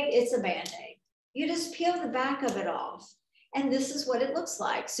Band-Aid, it's a Band-Aid. You just peel the back of it off. And this is what it looks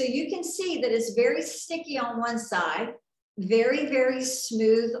like. So you can see that it's very sticky on one side, very, very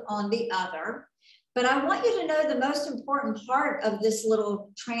smooth on the other. But I want you to know the most important part of this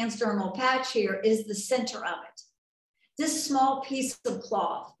little transdermal patch here is the center of it. This small piece of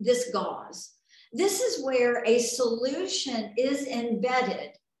cloth, this gauze. This is where a solution is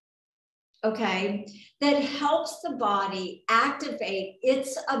embedded, okay, that helps the body activate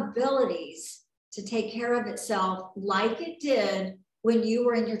its abilities to take care of itself like it did when you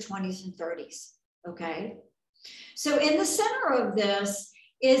were in your 20s and 30s, okay? So in the center of this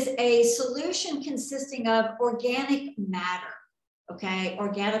is a solution consisting of organic matter, okay?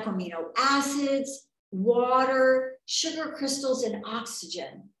 Organic amino acids, water, sugar crystals, and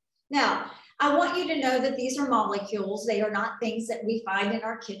oxygen. Now, I want you to know that these are molecules. They are not things that we find in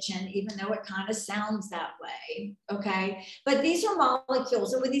our kitchen, even though it kind of sounds that way, okay? But these are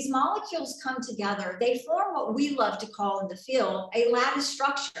molecules, and when these molecules come together, they form what we love to call in the field a lattice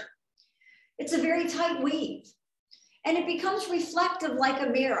structure. It's a very tight weave, and it becomes reflective like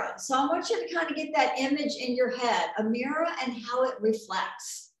a mirror. So I want you to kind of get that image in your head, a mirror and how it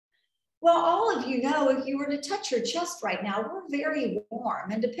reflects. Well, all of you know, if you were to touch your chest right now, we're very warm.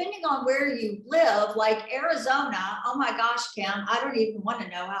 And depending on where you live, like Arizona, oh my gosh, Kim, I don't even want to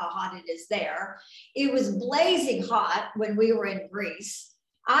know how hot it is there. It was blazing hot when we were in Greece.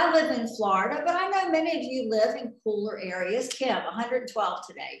 I live in Florida, but I know many of you live in cooler areas. Kim, 112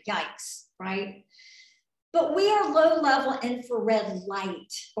 today, yikes, right? But we are low-level infrared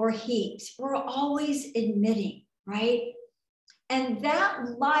light or heat. We're always emitting, right? And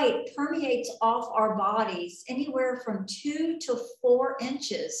that light permeates off our bodies anywhere from 2 to 4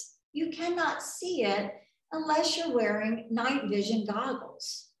 inches. You cannot see it unless you're wearing night vision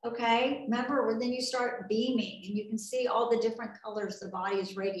goggles, okay? Remember, then you start beaming and you can see all the different colors the body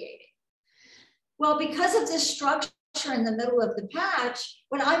is radiating. Well, because of this structure in the middle of the patch,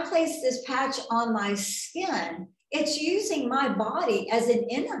 when I place this patch on my skin, it's using my body as an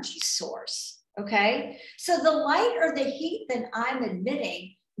energy source. Okay, so the light or the heat that I'm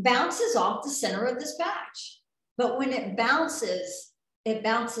emitting bounces off the center of this patch. But when it bounces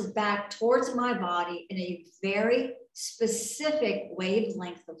back towards my body in a very specific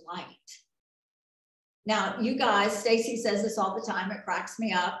wavelength of light. Now, you guys, Stacy says this all the time, it cracks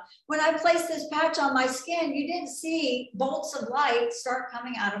me up. When I placed this patch on my skin, you didn't see bolts of light start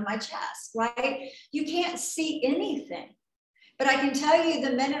coming out of my chest, right? You can't see anything. But I can tell you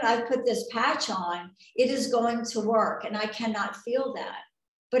the minute I put this patch on, it is going to work, and I cannot feel that.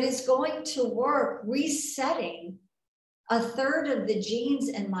 But it's going to work resetting 1/3 of the genes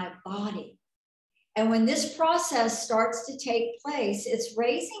in my body. And when this process starts to take place, it's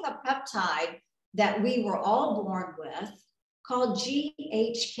raising a peptide that we were all born with called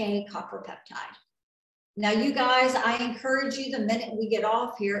GHK copper peptide. Now, you guys, I encourage you the minute we get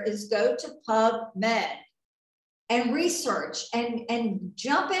off here is go to PubMed and research and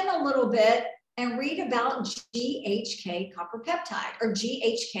jump in a little bit and read about GHK copper peptide or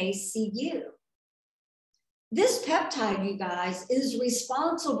GHK-Cu. This peptide, you guys, is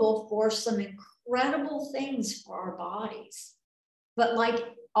responsible for some incredible things for our bodies. But like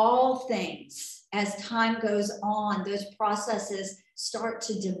all things, as time goes on, those processes start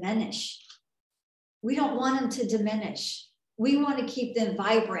to diminish. We don't want them to diminish. We want to keep them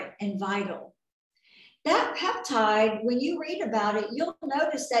vibrant and vital. That peptide, when you read about it, you'll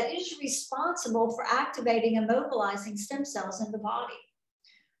notice that it is responsible for activating and mobilizing stem cells in the body.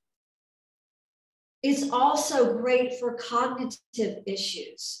 It's also great for cognitive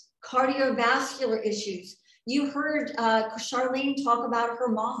issues, cardiovascular issues. You heard Charlene talk about her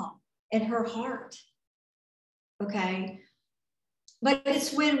mom and her heart, okay? But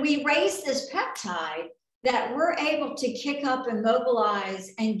it's when we raise this peptide that we're able to kick up and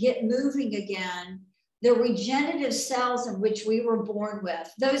mobilize and get moving again the regenerative cells in which we were born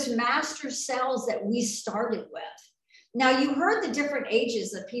with, those master cells that we started with. Now, you heard the different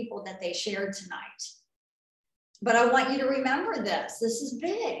ages of people that they shared tonight, but I want you to remember this. This is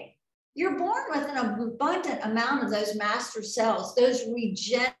big. You're born with an abundant amount of those master cells, those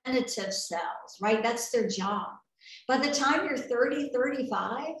regenerative cells, right? That's their job. By the time you're 30,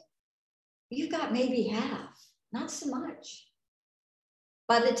 35, you've got maybe half, not so much.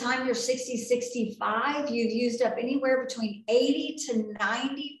 By the time you're 60, 65, you've used up anywhere between 80 to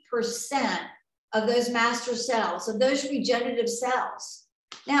 90% of those master cells, of those regenerative cells.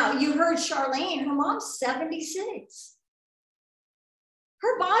 Now, you heard Charlene, her mom's 76.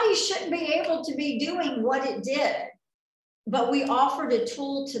 Her body shouldn't be able to be doing what it did, but we offered a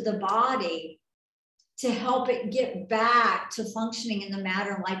tool to the body to help it get back to functioning in the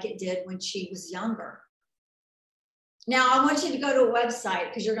manner like it did when she was younger. Now, I want you to go to a website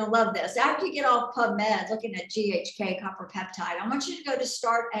because you're going to love this. After you get off PubMed looking at GHK copper peptide, I want you to go to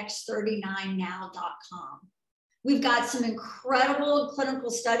startx39now.com. We've got some incredible clinical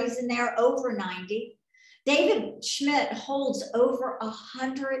studies in there, over 90. David Schmidt holds over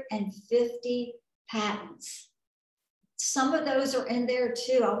 150 patents. Some of those are in there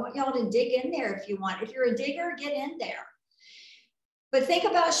too. I want y'all to dig in there if you want. If you're a digger, get in there. But think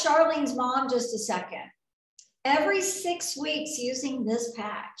about Charlene's mom just a second. Every 6 weeks using this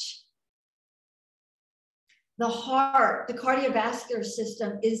patch, the heart, the cardiovascular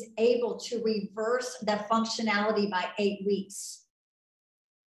system is able to reverse that functionality by 8 weeks.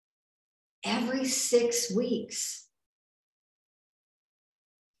 Every 6 weeks.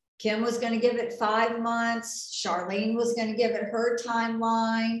 Kim was going to give it 5 months. Charlene was going to give it her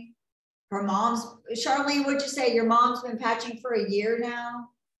timeline. Her mom's, Charlene, what'd you say? Your mom's been patching for a year now,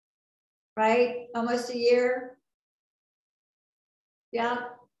 right? Almost a year. Yeah.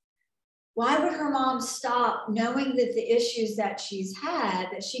 Why would her mom stop, knowing that the issues that she's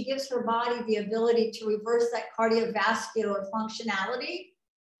had, that she gives her body the ability to reverse that cardiovascular functionality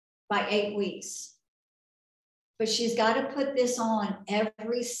by 8 weeks? But she's got to put this on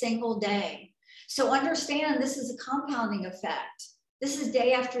every single day. So understand, this is a compounding effect. This is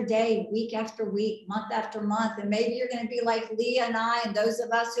day after day, week after week, month after month. And maybe you're going to be like Leah and I and those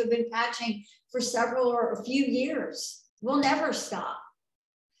of us who have been patching for several or a few years. We'll never stop.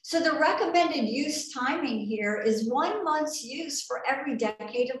 So the recommended use timing here is 1 month's use for every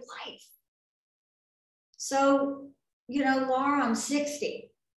decade of life. So, you know, Laura, I'm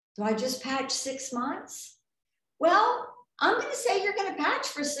 60. Do I just patch 6 months? Well, I'm going to say you're going to patch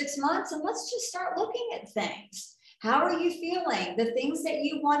for 6 months, and let's just start looking at things. How are you feeling? The things that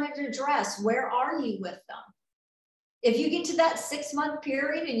you wanted to address, where are you with them? If you get to that 6 month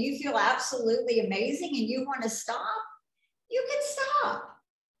period and you feel absolutely amazing and you want to stop, you can stop.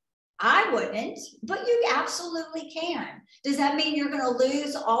 I wouldn't, but you absolutely can. Does that mean you're going to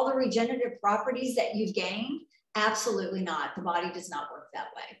lose all the regenerative properties that you've gained? Absolutely not. The body does not work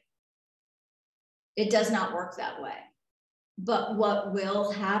that way. It does not work that way. But what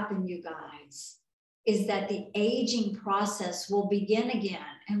will happen, you guys, is that the aging process will begin again.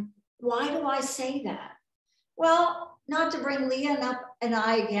 And why do I say that? Well, not to bring Leah and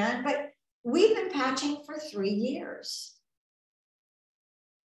I again, but we've been patching for 3 years.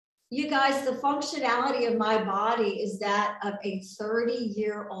 You guys, the functionality of my body is that of a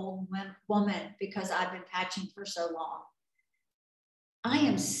 30-year-old woman because I've been patching for so long. I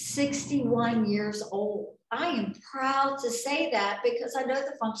am 61 years old. I am proud to say that because I know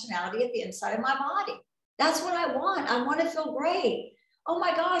the functionality at the inside of my body. That's what I want. I want to feel great. Oh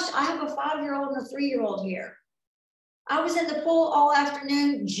my gosh, I have a 5-year-old and a 3-year-old here. I was in the pool all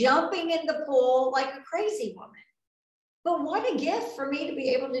afternoon, jumping in the pool like a crazy woman. But what a gift for me to be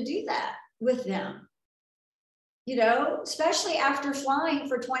able to do that with them. You know, especially after flying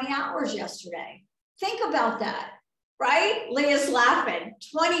for 20 hours yesterday. Think about that, right? Leah's laughing.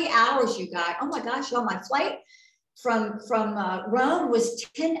 20 hours, you guys. Oh my gosh, well, my flight from Rome was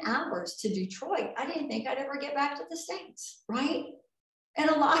 10 hours to Detroit. I didn't think I'd ever get back to the States, right? And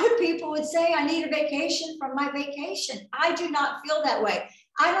a lot of people would say, I need a vacation from my vacation. I do not feel that way.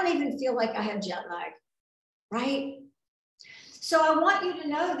 I don't even feel like I have jet lag, right? So I want you to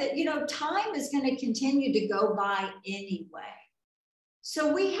know that, you know, time is going to continue to go by anyway.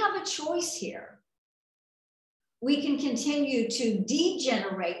 So we have a choice here. We can continue to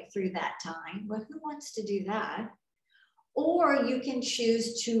degenerate through that time. Well, who wants to do that? Or you can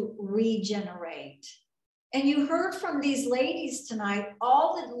choose to regenerate. And you heard from these ladies tonight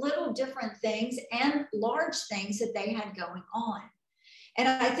all the little different things and large things that they had going on. And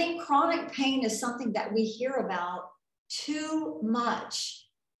I think chronic pain is something that we hear about too much.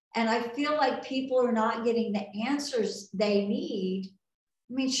 And I feel like people are not getting the answers they need.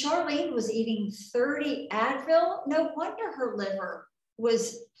 I mean, Charlene was eating 30 Advil. No wonder her liver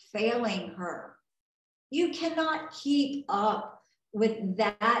was failing her. You cannot keep up with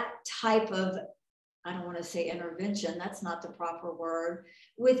that type of, I don't want to say intervention, that's not the proper word,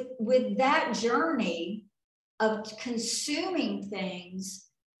 with that journey of consuming things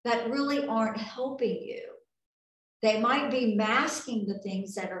that really aren't helping you. They might be masking the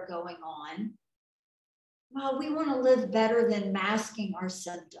things that are going on. Well, we want to live better than masking our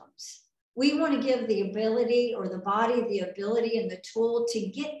symptoms. We want to give the ability, or the body the ability and the tool to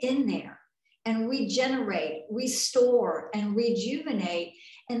get in there and regenerate, restore, and rejuvenate.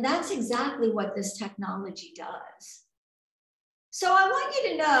 And that's exactly what this technology does. So I want you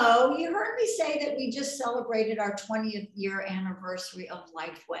to know, you heard me say that we just celebrated our 20th year anniversary of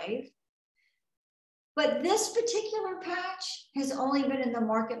LifeWave. But this particular patch has only been in the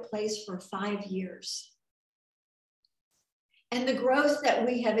marketplace for 5 years. And the growth that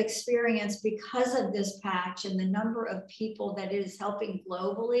we have experienced because of this patch and the number of people that it is helping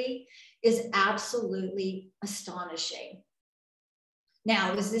globally is absolutely astonishing.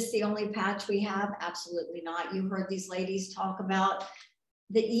 Now, is this the only patch we have? Absolutely not. You heard these ladies talk about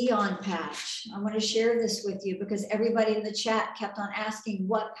the Eon patch. I want to share this with you because everybody in the chat kept on asking,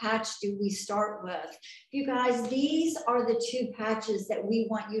 what patch do we start with? You guys, these are the 2 patches that we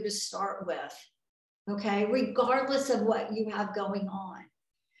want you to start with. Okay, regardless of what you have going on,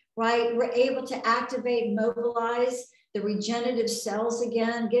 right? We're able to activate and mobilize the regenerative cells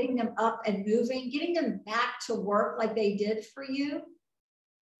again, getting them up and moving, getting them back to work like they did for you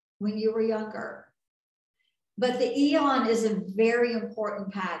when you were younger. But the Eon is a very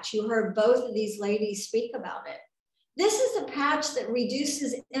important patch. You heard both of these ladies speak about it. This is a patch that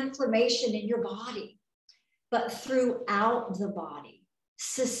reduces inflammation in your body, but throughout the body,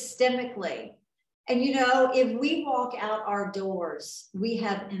 systemically. And you know, if we walk out our doors, we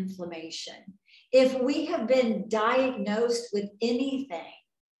have inflammation. If we have been diagnosed with anything,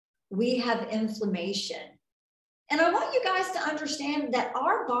 we have inflammation. And I want you guys to understand that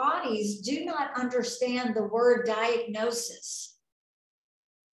our bodies do not understand the word diagnosis.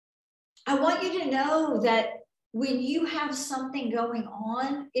 I want you to know that when you have something going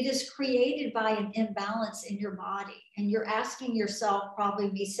on, it is created by an imbalance in your body. And you're asking yourself,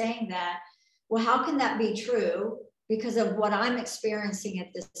 probably me saying that, well, how can that be true because of what I'm experiencing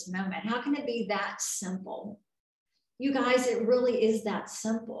at this moment? How can it be that simple? You guys, it really is that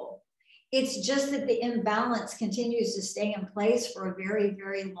simple. It's just that the imbalance continues to stay in place for a very,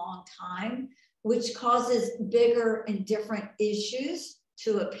 very long time, which causes bigger and different issues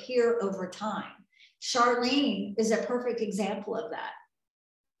to appear over time. Charlene is a perfect example of that,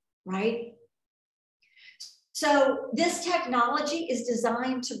 right? So this technology is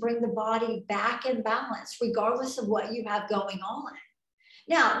designed to bring the body back in balance, regardless of what you have going on.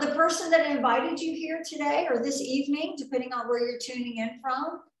 Now, the person that invited you here today or this evening, depending on where you're tuning in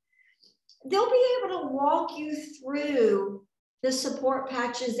from, they'll be able to walk you through the support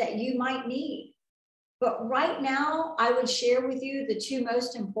patches that you might need. But right now, I would share with you the 2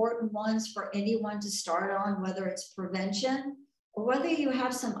 most important ones for anyone to start on, whether it's prevention or whether you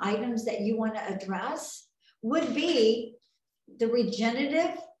have some items that you want to address, would be the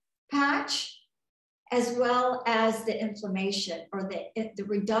regenerative patch, as well as the inflammation or the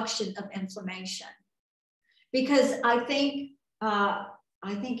reduction of inflammation. Because I think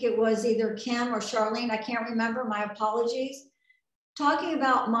it was either Kim or Charlene, I can't remember, my apologies, talking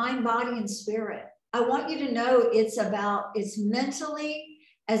about mind, body, and spirit. I want you to know it's mentally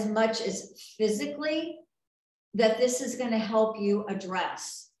as much as physically that this is going to help you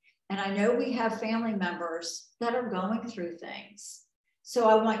address. And I know we have family members that are going through things. So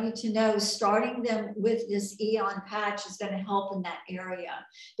I want you to know starting them with this Eon patch is going to help in that area,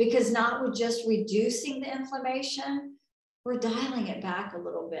 because not with just reducing the inflammation, we're dialing it back a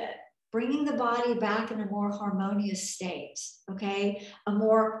little bit, bringing the body back in a more harmonious state, okay? A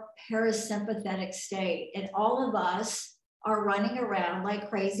more parasympathetic state. And all of us are running around like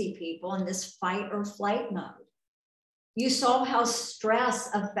crazy people in this fight or flight mode. You saw how stress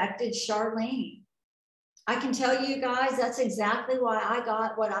affected Charlene. I can tell you guys, that's exactly why I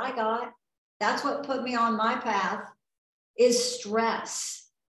got what I got. That's what put me on my path, is stress.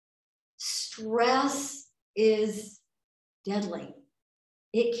 Stress is deadly.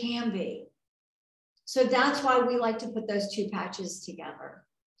 It can be. So that's why we like to put those two patches together.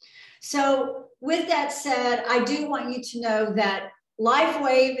 So with that said, I do want you to know that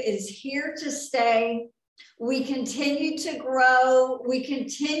LifeWave is here to stay. We continue to grow. We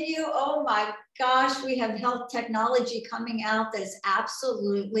continue, oh my gosh, we have health technology coming out that is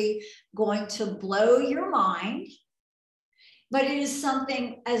absolutely going to blow your mind. But it is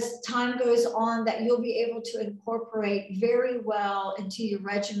something, as time goes on, that you'll be able to incorporate very well into your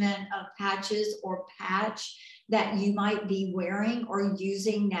regimen of patches or patch that you might be wearing or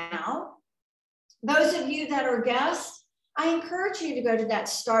using now. Those of you that are guests, I encourage you to go to that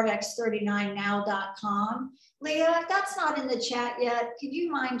startx39now.com. Leah, if that's not in the chat yet, could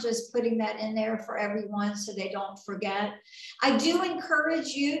you mind just putting that in there for everyone so they don't forget? I do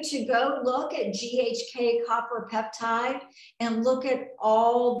encourage you to go look at GHK copper peptide and look at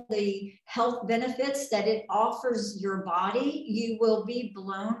all the health benefits that it offers your body. You will be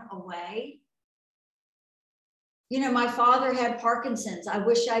blown away. You know, my father had Parkinson's. I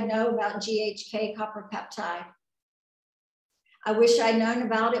wish I'd known about GHK copper peptide. I wish I'd known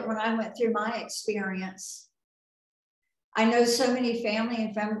about it when I went through my experience. I know so many family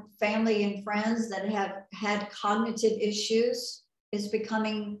and friends that have had cognitive issues. It's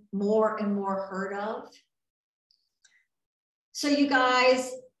becoming more and more heard of. So you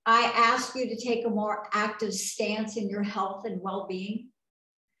guys, I ask you to take a more active stance in your health and well-being.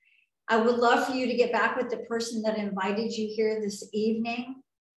 I would love for you to get back with the person that invited you here this evening.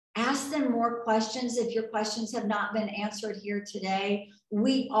 Ask them more questions if your questions have not been answered here today.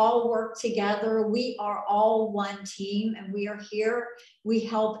 We all work together. We are all one team, and we are here. We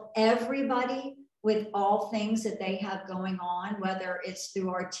help everybody with all things that they have going on, whether it's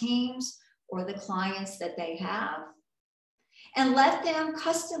through our teams or the clients that they have. And let them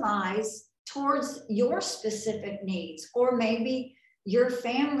customize towards your specific needs, or maybe your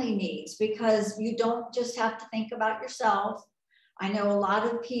family needs, because you don't just have to think about yourself. I know a lot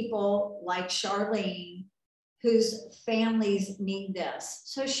of people like Charlene whose families need this.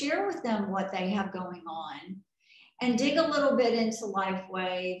 So share with them what they have going on and dig a little bit into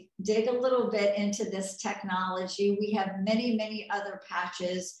LifeWave, dig a little bit into this technology. We have many, many other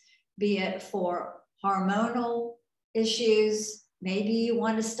patches, be it for hormonal issues. Maybe you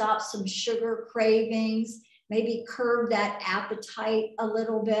want to stop some sugar cravings, maybe curb that appetite a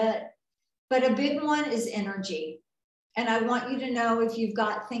little bit. But a big one is energy. And I want you to know, if you've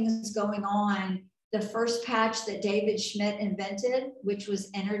got things going on, the first patch that David Schmidt invented, which was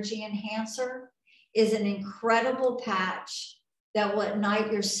Energy Enhancer, is an incredible patch that will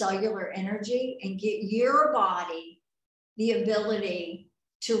ignite your cellular energy and get your body the ability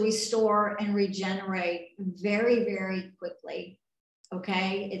to restore and regenerate very, very quickly.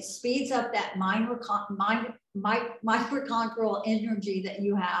 Okay, it speeds up that mitochondrial energy that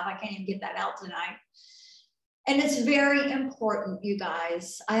you have. I can't even get that out tonight. And it's very important, you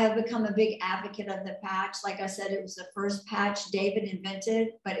guys. I have become a big advocate of the patch. Like I said, it was the first patch David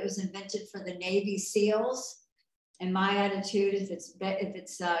invented, but it was invented for the Navy SEALs. And my attitude is, if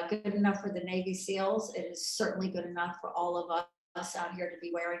it's good enough for the Navy SEALs, it is certainly good enough for all of us out here to be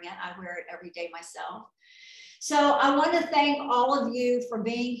wearing it. I wear it every day myself. So I want to thank all of you for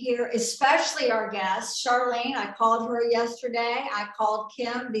being here, especially our guests. Charlene, I called her yesterday. I called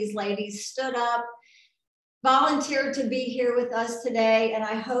Kim. These ladies stood up, volunteered to be here with us today. And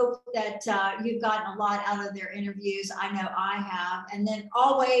I hope that you've gotten a lot out of their interviews. I know I have. And then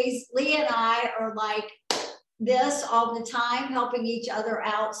always, Leah and I are like this all the time, helping each other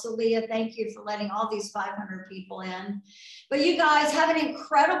out. So Leah, thank you for letting all these 500 people in. But you guys have an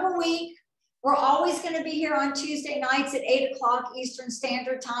incredible week. We're always going to be here on Tuesday nights at 8 o'clock Eastern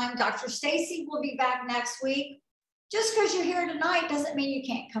Standard Time. Dr. Stacy will be back next week. Just because you're here tonight doesn't mean you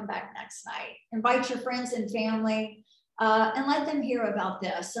can't come back next night. Invite your friends and family and let them hear about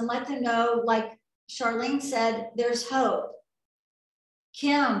this, and let them know, like Charlene said, there's hope.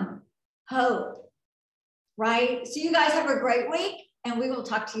 Kim, hope, right? So you guys have a great week, and we will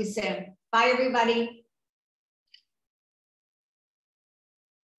talk to you soon. Bye, everybody.